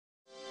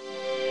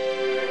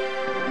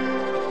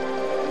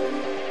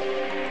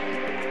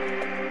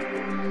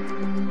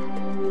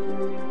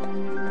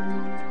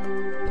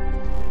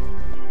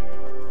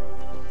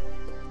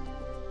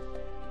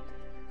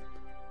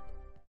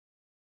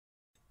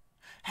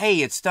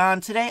Hey, it's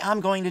Don. Today I'm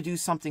going to do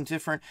something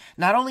different.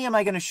 Not only am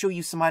I going to show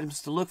you some items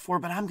to look for,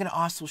 but I'm going to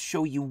also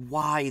show you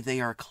why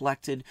they are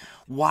collected,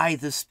 why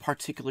this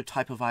particular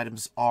type of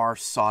items are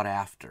sought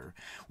after.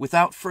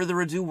 Without further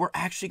ado, we're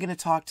actually going to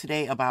talk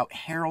today about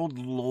Harold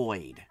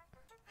Lloyd.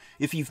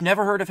 If you've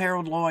never heard of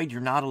Harold Lloyd, you're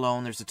not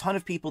alone. There's a ton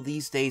of people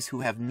these days who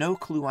have no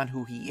clue on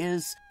who he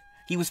is.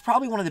 He was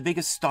probably one of the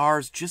biggest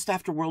stars just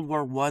after World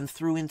War I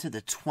through into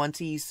the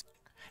 20s.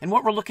 And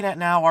what we're looking at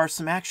now are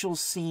some actual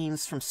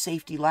scenes from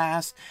Safety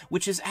Last,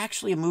 which is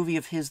actually a movie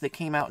of his that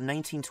came out in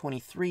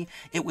 1923.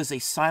 It was a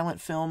silent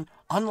film.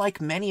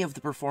 Unlike many of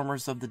the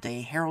performers of the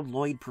day, Harold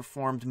Lloyd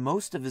performed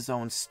most of his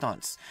own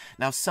stunts.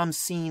 Now, some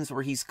scenes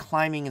where he's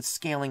climbing and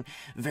scaling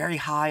very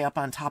high up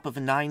on top of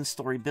a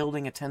 9-story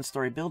building, a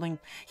 10-story building,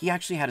 he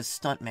actually had a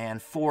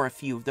stuntman for a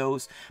few of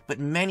those, but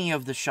many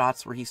of the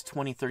shots where he's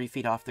 20, 30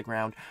 feet off the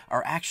ground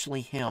are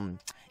actually him.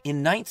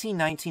 In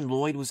 1919,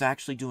 Lloyd was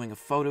actually doing a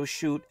photo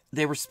shoot.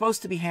 They were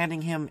supposed to be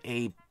handing him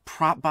a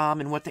prop bomb,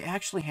 and what they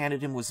actually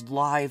handed him was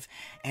live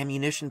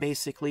ammunition,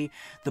 basically.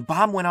 The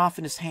bomb went off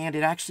in his hand.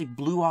 It actually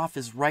blew off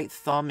his right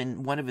thumb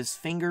and one of his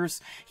fingers.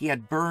 He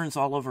had burns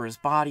all over his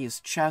body, his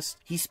chest.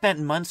 He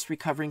spent months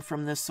recovering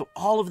from this, so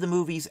all of the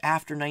movies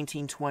after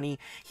 1920,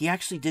 he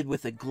actually did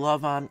with a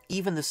glove on,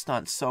 even the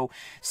stunts. So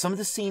some of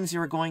the scenes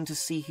you're going to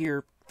see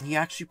here, he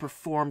actually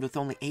performed with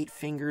only 8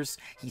 fingers.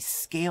 He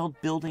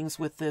scaled buildings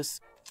with this.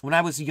 When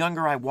I was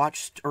younger, I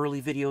watched early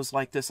videos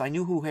like this. I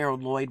knew who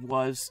Harold Lloyd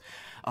was.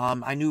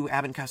 I knew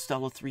Abbott and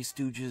Costello, Three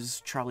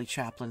Stooges, Charlie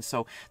Chaplin.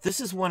 So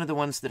this is one of the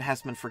ones that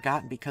has been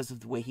forgotten because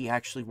of the way he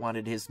actually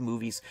wanted his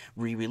movies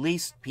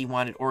re-released. He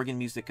wanted organ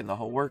music and the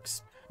whole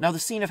works. Now, the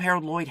scene of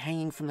Harold Lloyd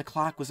hanging from the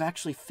clock was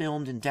actually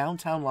filmed in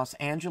downtown Los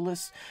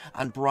Angeles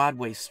on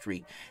Broadway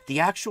Street. The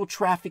actual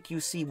traffic you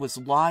see was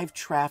live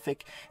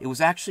traffic. It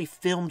was actually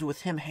filmed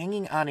with him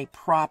hanging on a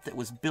prop that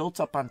was built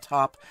up on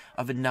top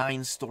of a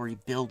 9-story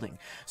building.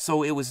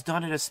 So it was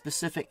done at a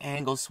specific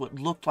angle, so it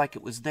looked like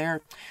it was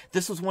there.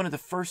 This was one of the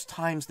first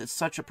times that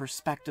such a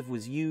perspective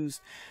was used.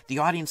 The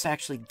audience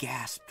actually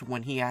gasped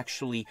when he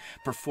actually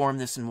performed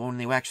this and when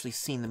they actually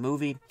seen the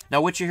movie.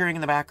 Now, what you're hearing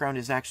in the background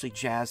is actually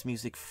jazz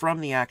music from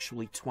the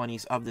actually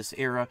 20s of this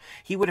era.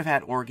 He would have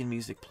had organ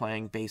music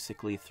playing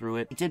basically through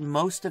it. He did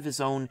most of his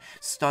own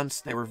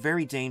stunts. They were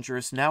very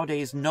dangerous.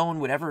 Nowadays, no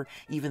one would ever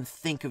even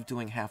think of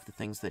doing half the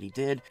things that he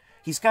did.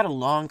 He's got a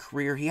long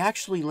career. He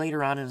actually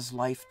later on in his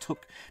life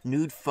took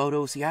nude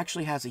photos. He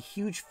actually has a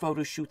huge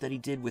photo shoot that he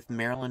did with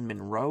Marilyn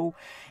Monroe.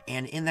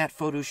 And in that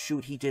photo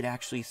shoot, he did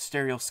actually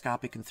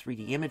stereoscopic and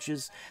 3D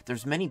images.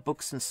 There's many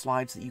books and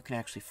slides that you can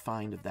actually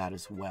find of that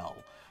as well.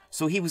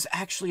 So he was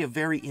actually a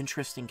very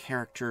interesting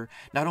character.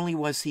 Not only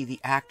was he the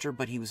actor,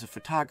 but he was a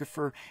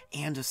photographer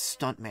and a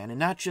stuntman. And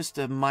not just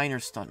a minor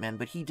stuntman,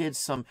 but he did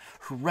some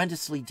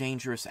horrendously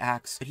dangerous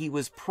acts. He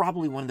was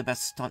probably one of the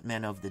best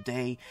stuntmen of the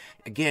day.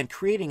 Again,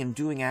 creating and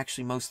doing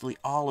actually mostly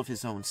all of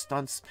his own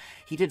stunts.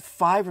 He did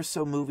 5 or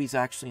so movies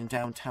actually in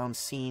downtown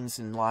scenes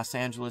in Los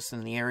Angeles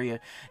and the area,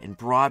 in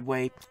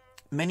Broadway.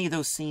 Many of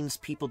those scenes,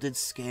 people did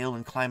scale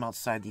and climb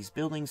outside these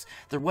buildings.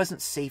 There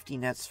wasn't safety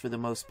nets for the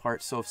most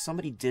part, so if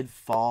somebody did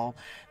fall,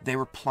 they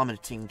were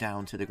plummeting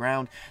down to the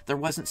ground. There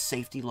wasn't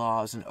safety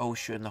laws and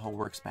OSHA and the whole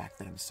works back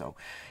then, so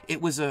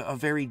it was a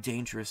very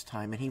dangerous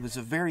time, and he was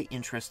a very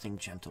interesting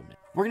gentleman.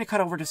 We're going to cut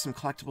over to some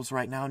collectibles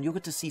right now, and you'll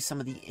get to see some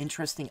of the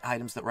interesting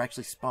items that were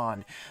actually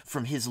spawned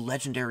from his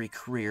legendary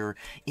career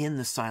in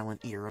the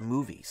silent era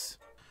movies.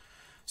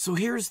 So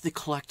here's the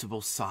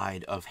collectible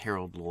side of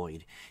Harold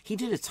Lloyd. He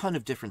did a ton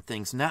of different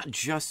things, not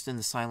just in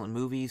the silent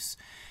movies.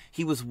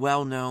 He was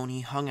well known.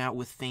 He hung out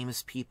with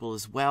famous people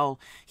as well.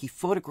 He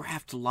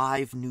photographed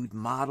live nude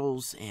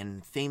models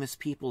and famous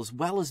people as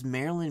well as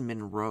Marilyn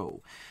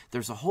Monroe.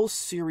 There's a whole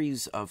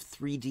series of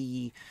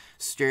 3D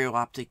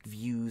stereoptic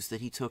views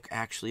that he took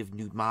actually of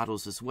nude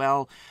models as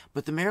well.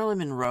 But the Marilyn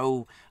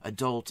Monroe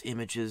adult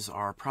images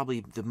are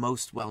probably the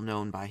most well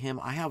known by him.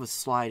 I have a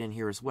slide in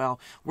here as well.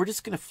 We're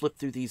just going to flip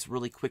through these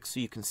really quick so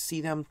you can see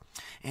them.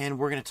 And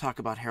we're going to talk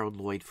about Harold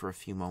Lloyd for a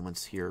few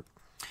moments here.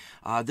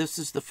 This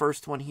is the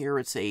first one here.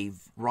 It's a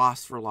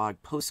Ross Verlag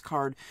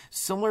postcard,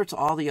 similar to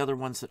all the other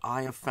ones that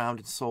I have found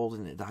and sold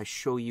and that I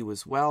show you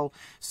as well.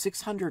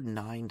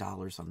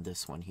 $609 on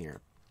this one here.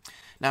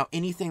 Now,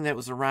 anything that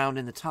was around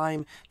in the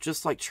time,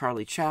 just like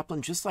Charlie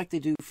Chaplin, just like they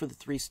do for the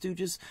Three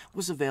Stooges,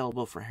 was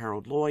available for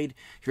Harold Lloyd.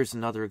 Here's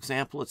another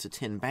example. It's a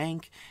tin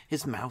bank.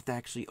 His mouth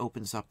actually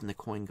opens up and the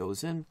coin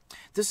goes in.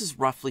 This is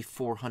roughly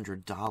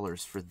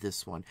 $400 for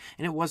this one,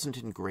 and it wasn't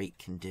in great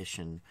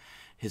condition.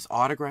 His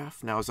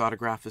autograph, now his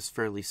autograph is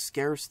fairly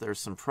scarce. There's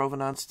some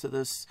provenance to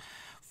this.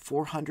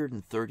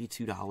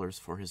 $432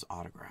 for his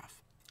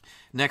autograph.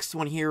 Next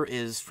one here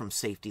is from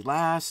Safety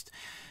Last,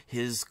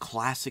 his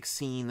classic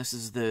scene. This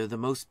is the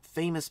most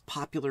famous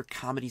popular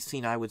comedy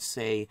scene, I would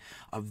say,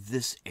 of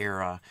this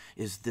era,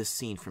 is this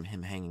scene from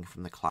him hanging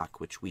from the clock,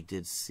 which we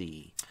did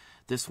see.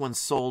 This one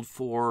sold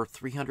for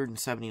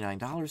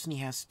 $379, and he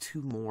has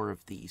 2 more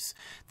of these.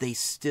 They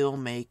still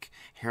make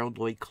Harold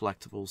Lloyd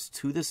collectibles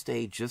to this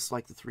day, just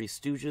like the Three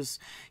Stooges.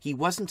 He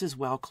wasn't as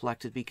well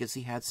collected because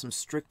he had some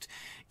strict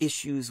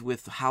issues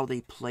with how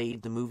they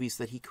played the movies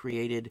that he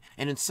created,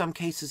 and in some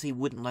cases he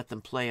wouldn't let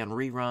them play on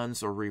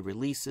reruns or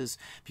re-releases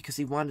because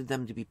he wanted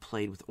them to be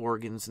played with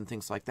organs and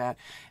things like that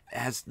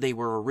as they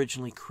were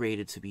originally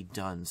created to be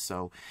done.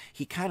 So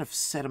he kind of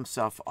set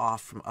himself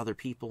off from other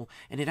people,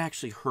 and it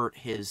actually hurt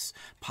his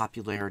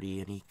popularity,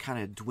 and he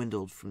kind of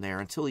dwindled from there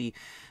until he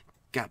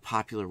got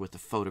popular with the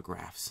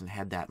photographs and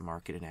had that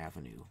market and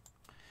avenue.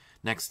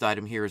 Next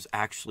item here is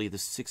actually the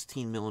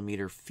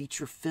 16mm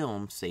feature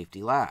film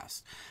Safety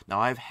Last. Now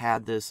I've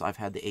had this, I've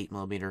had the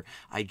 8mm.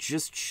 I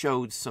just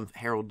showed some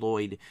Harold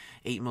Lloyd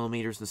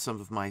 8mm in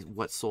some of my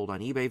what sold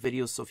on eBay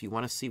videos, so if you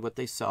want to see what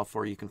they sell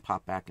for, you can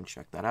pop back and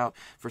check that out.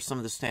 For some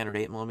of the standard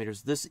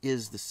 8mm, this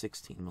is the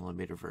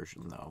 16mm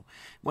version though.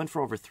 Went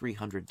for over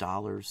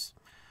 $300.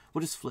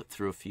 We'll just flip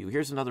through a few.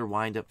 Here's another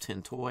wind-up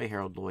tin toy,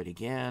 Harold Lloyd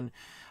again.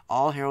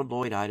 All Harold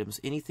Lloyd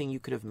items, anything you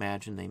could have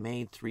imagined they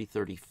made,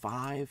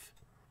 $335.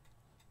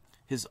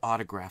 His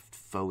autographed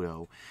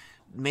photo,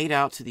 made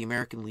out to the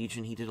American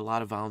Legion. He did a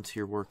lot of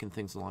volunteer work and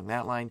things along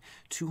that line.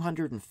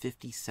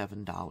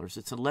 $257.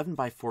 It's 11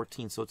 by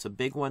 14, so it's a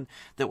big one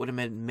that would have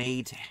been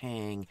made to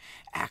hang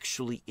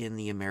actually in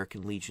the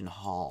American Legion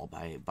Hall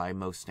by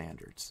most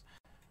standards.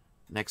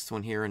 Next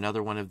one here,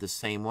 another one of the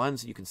same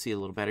ones. You can see a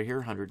little better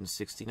here,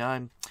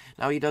 $169.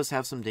 Now he does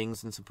have some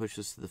dings and some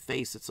pushes to the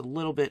face. It's a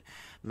little bit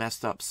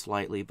messed up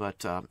slightly,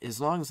 but as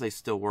long as they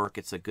still work,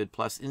 it's a good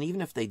plus. And even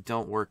if they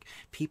don't work,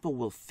 people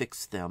will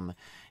fix them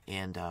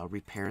and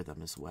repair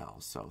them as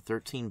well. So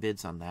 13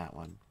 bids on that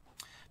one.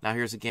 Now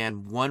here's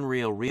again one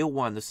reel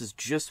one. This is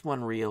just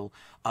one reel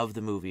of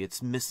the movie.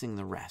 It's missing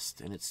the rest,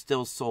 and it's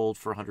still sold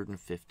for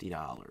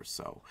 $150.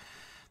 So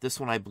this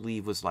one, I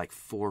believe, was like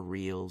 4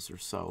 reels or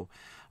so.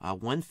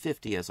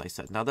 $150, as I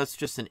said. Now, that's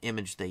just an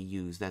image they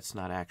use. That's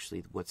not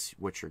actually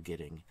what you're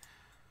getting.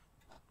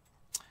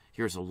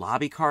 Here's a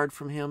lobby card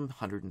from him,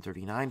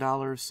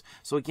 $139.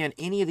 So, again,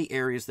 any of the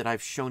areas that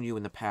I've shown you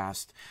in the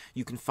past,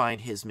 you can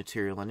find his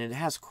material. And it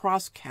has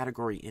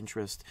cross-category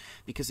interest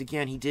because,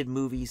 again, he did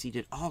movies. He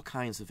did all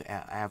kinds of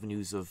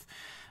avenues of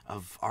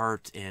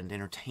art and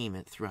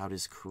entertainment throughout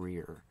his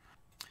career.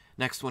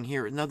 Next one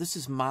here. Now, this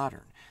is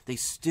modern. They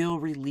still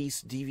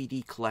release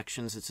DVD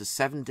collections. It's a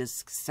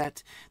 7-disc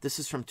set. This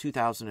is from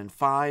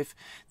 2005.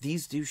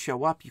 These do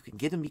show up. You can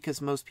get them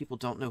because most people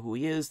don't know who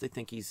he is. They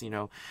think he's,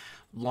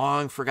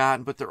 long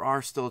forgotten, but there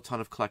are still a ton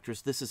of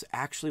collectors. This is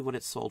actually what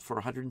it sold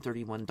for,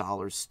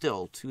 $131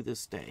 still to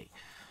this day.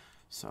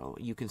 So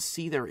you can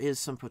see there is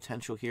some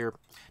potential here.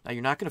 Now,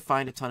 you're not going to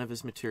find a ton of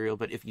his material,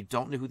 but if you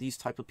don't know who these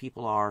type of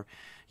people are,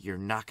 you're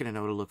not going to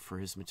know to look for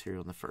his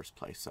material in the first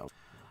place. So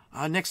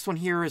next one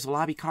here is a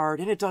lobby card,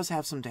 and it does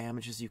have some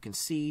damage, as you can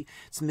see.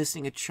 It's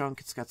missing a chunk.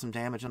 It's got some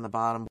damage on the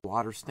bottom,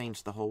 water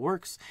stains, the whole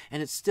works,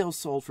 and it's still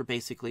sold for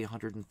basically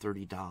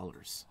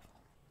 $130.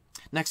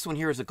 Next one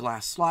here is a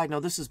glass slide. Now,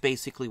 this is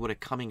basically what a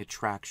coming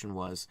attraction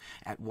was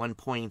at one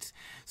point.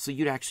 So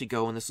you'd actually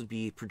go, and this would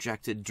be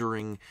projected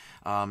during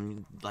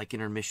like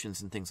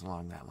intermissions and things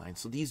along that line.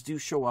 So these do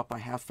show up. I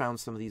have found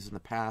some of these in the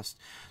past.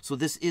 So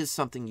this is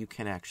something you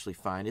can actually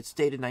find. It's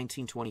dated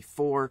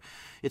 1924.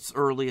 It's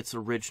early. It's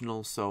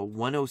original. So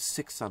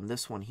 106 on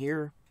this one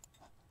here.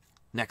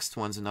 Next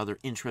one's another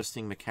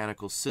interesting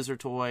mechanical scissor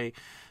toy.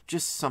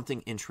 Just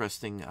something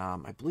interesting.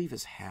 I believe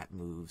his hat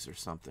moves or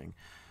something.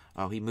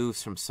 Oh, he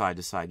moves from side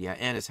to side, yeah,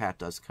 and his hat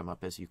does come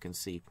up, as you can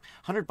see.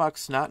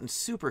 $100, not in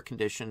super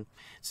condition.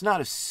 It's not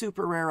a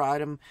super rare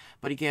item,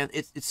 but again,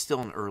 it's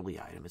still an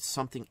early item. It's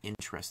something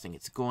interesting.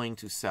 It's going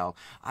to sell.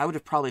 I would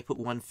have probably put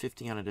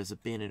 $150 on it as a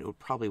bin, and it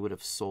probably would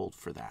have sold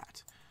for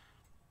that.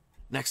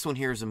 Next one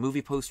here is a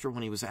movie poster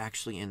when he was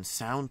actually in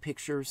sound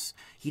pictures.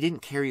 He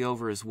didn't carry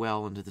over as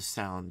well into the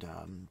sound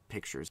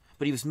pictures,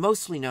 but he was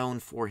mostly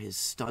known for his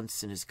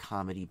stunts and his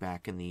comedy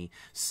back in the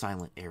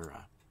silent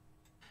era.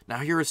 Now,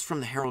 here is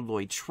from the Harold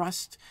Lloyd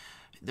Trust.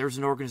 There's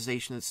an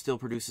organization that still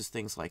produces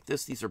things like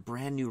this. These are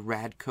brand new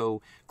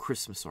Radco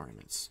Christmas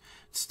ornaments.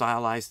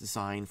 Stylized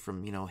design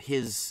from,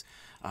 his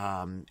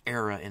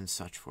era and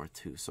such forth,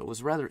 too. So it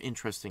was a rather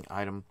interesting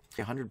item.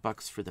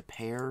 $100 for the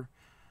pair.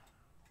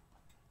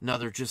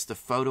 Another, just a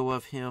photo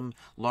of him.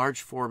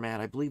 Large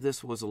format. I believe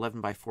this was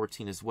 11 by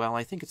 14 as well.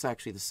 I think it's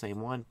actually the same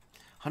one.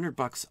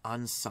 $100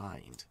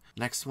 unsigned.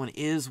 Next one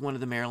is one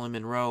of the Marilyn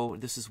Monroe.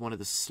 This is one of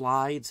the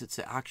slides. It's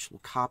an actual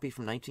copy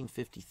from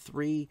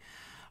 1953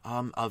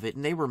 of it.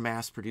 And they were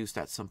mass-produced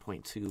at some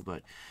point, too.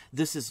 But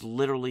this is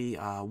literally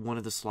one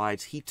of the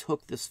slides. He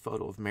took this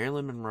photo of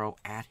Marilyn Monroe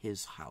at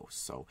his house.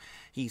 So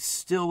he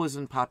still was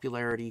in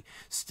popularity,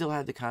 still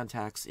had the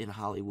contacts in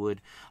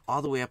Hollywood,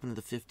 all the way up into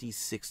the 50s,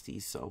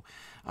 60s. So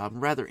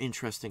rather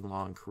interesting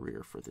long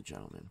career for the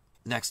gentleman.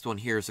 Next one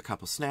here is a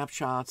couple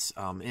snapshots,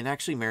 and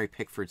actually Mary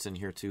Pickford's in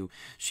here too.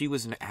 She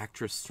was an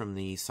actress from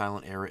the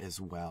silent era as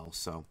well,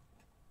 so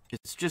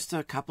it's just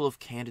a couple of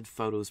candid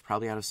photos,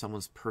 probably out of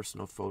someone's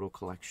personal photo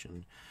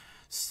collection.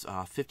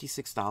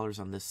 $56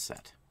 on this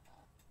set.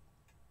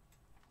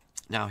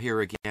 Now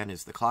here again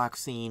is the clock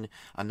scene.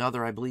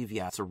 Another, I believe,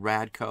 yeah, it's a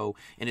Radco,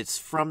 and it's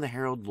from the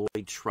Harold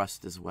Lloyd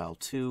Trust as well,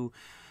 too.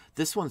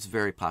 This one's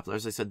very popular.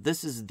 As I said,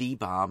 this is the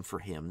bomb for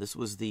him. This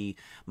was the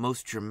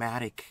most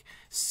dramatic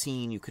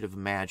scene you could have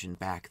imagined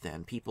back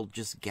then. People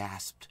just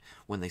gasped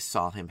when they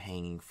saw him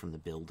hanging from the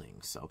building.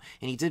 So,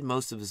 and he did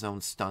most of his own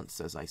stunts,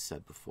 as I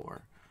said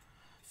before.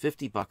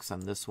 $50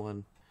 on this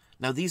one.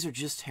 Now, these are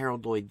just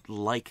Harold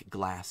Lloyd-like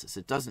glasses.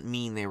 It doesn't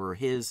mean they were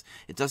his.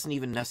 It doesn't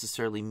even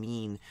necessarily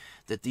mean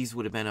that these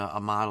would have been a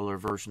model or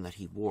version that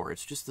he wore.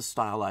 It's just the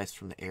stylized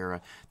from the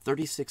era.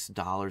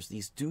 $36.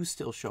 These do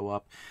still show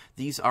up.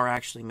 These are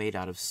actually made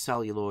out of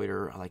celluloid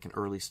or like an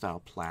early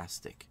style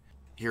plastic.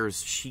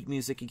 Here's sheet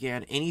music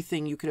again.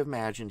 Anything you could have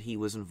imagined he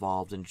was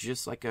involved in,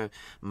 just like a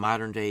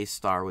modern day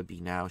star would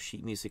be now.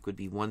 Sheet music would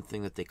be one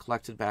thing that they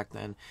collected back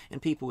then,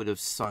 and people would have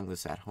sung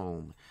this at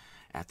home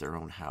at their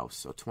own house.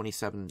 So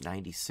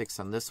 $27.96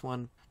 on this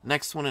one.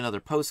 Next one,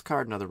 another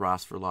postcard, another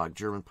Ross Verlag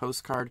German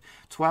postcard.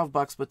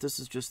 $12, but this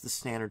is just the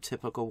standard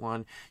typical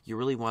one. You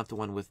really want the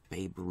one with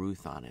Babe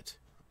Ruth on it.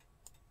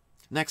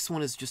 Next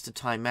one is just a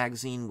Time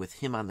magazine with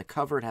him on the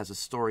cover. It has a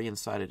story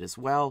inside it as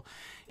well.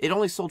 It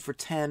only sold for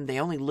 $10. They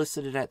only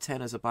listed it at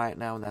 $10 as a buy it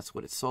now, and that's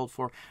what it sold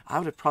for. I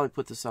would have probably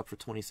put this up for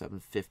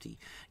 $27.50.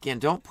 Again,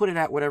 don't put it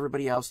at what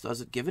everybody else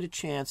does it. Give it a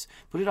chance.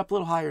 Put it up a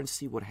little higher and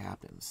see what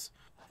happens.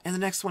 And the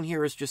next one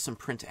here is just some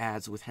print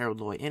ads with Harold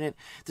Lloyd in it.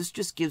 This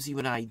just gives you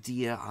an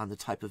idea on the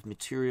type of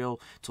material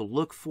to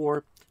look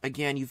for.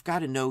 Again, you've got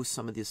to know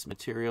some of this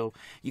material.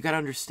 You got to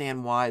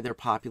understand why they're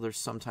popular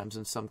sometimes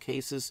in some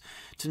cases,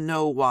 to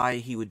know why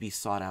he would be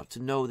sought out,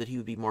 to know that he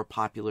would be more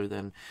popular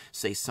than,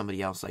 say,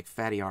 somebody else like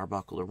Fatty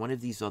Arbuckle or one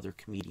of these other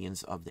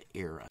comedians of the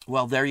era.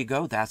 Well, there you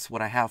go. That's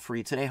what I have for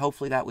you today.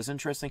 Hopefully that was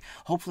interesting.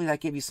 Hopefully that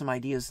gave you some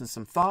ideas and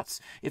some thoughts.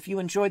 If you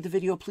enjoyed the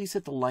video, please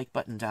hit the like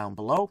button down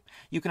below.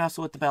 You can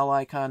also hit the bell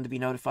icon to be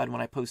notified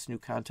when I post new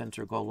content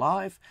or go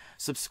live.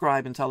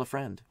 Subscribe and tell a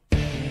friend.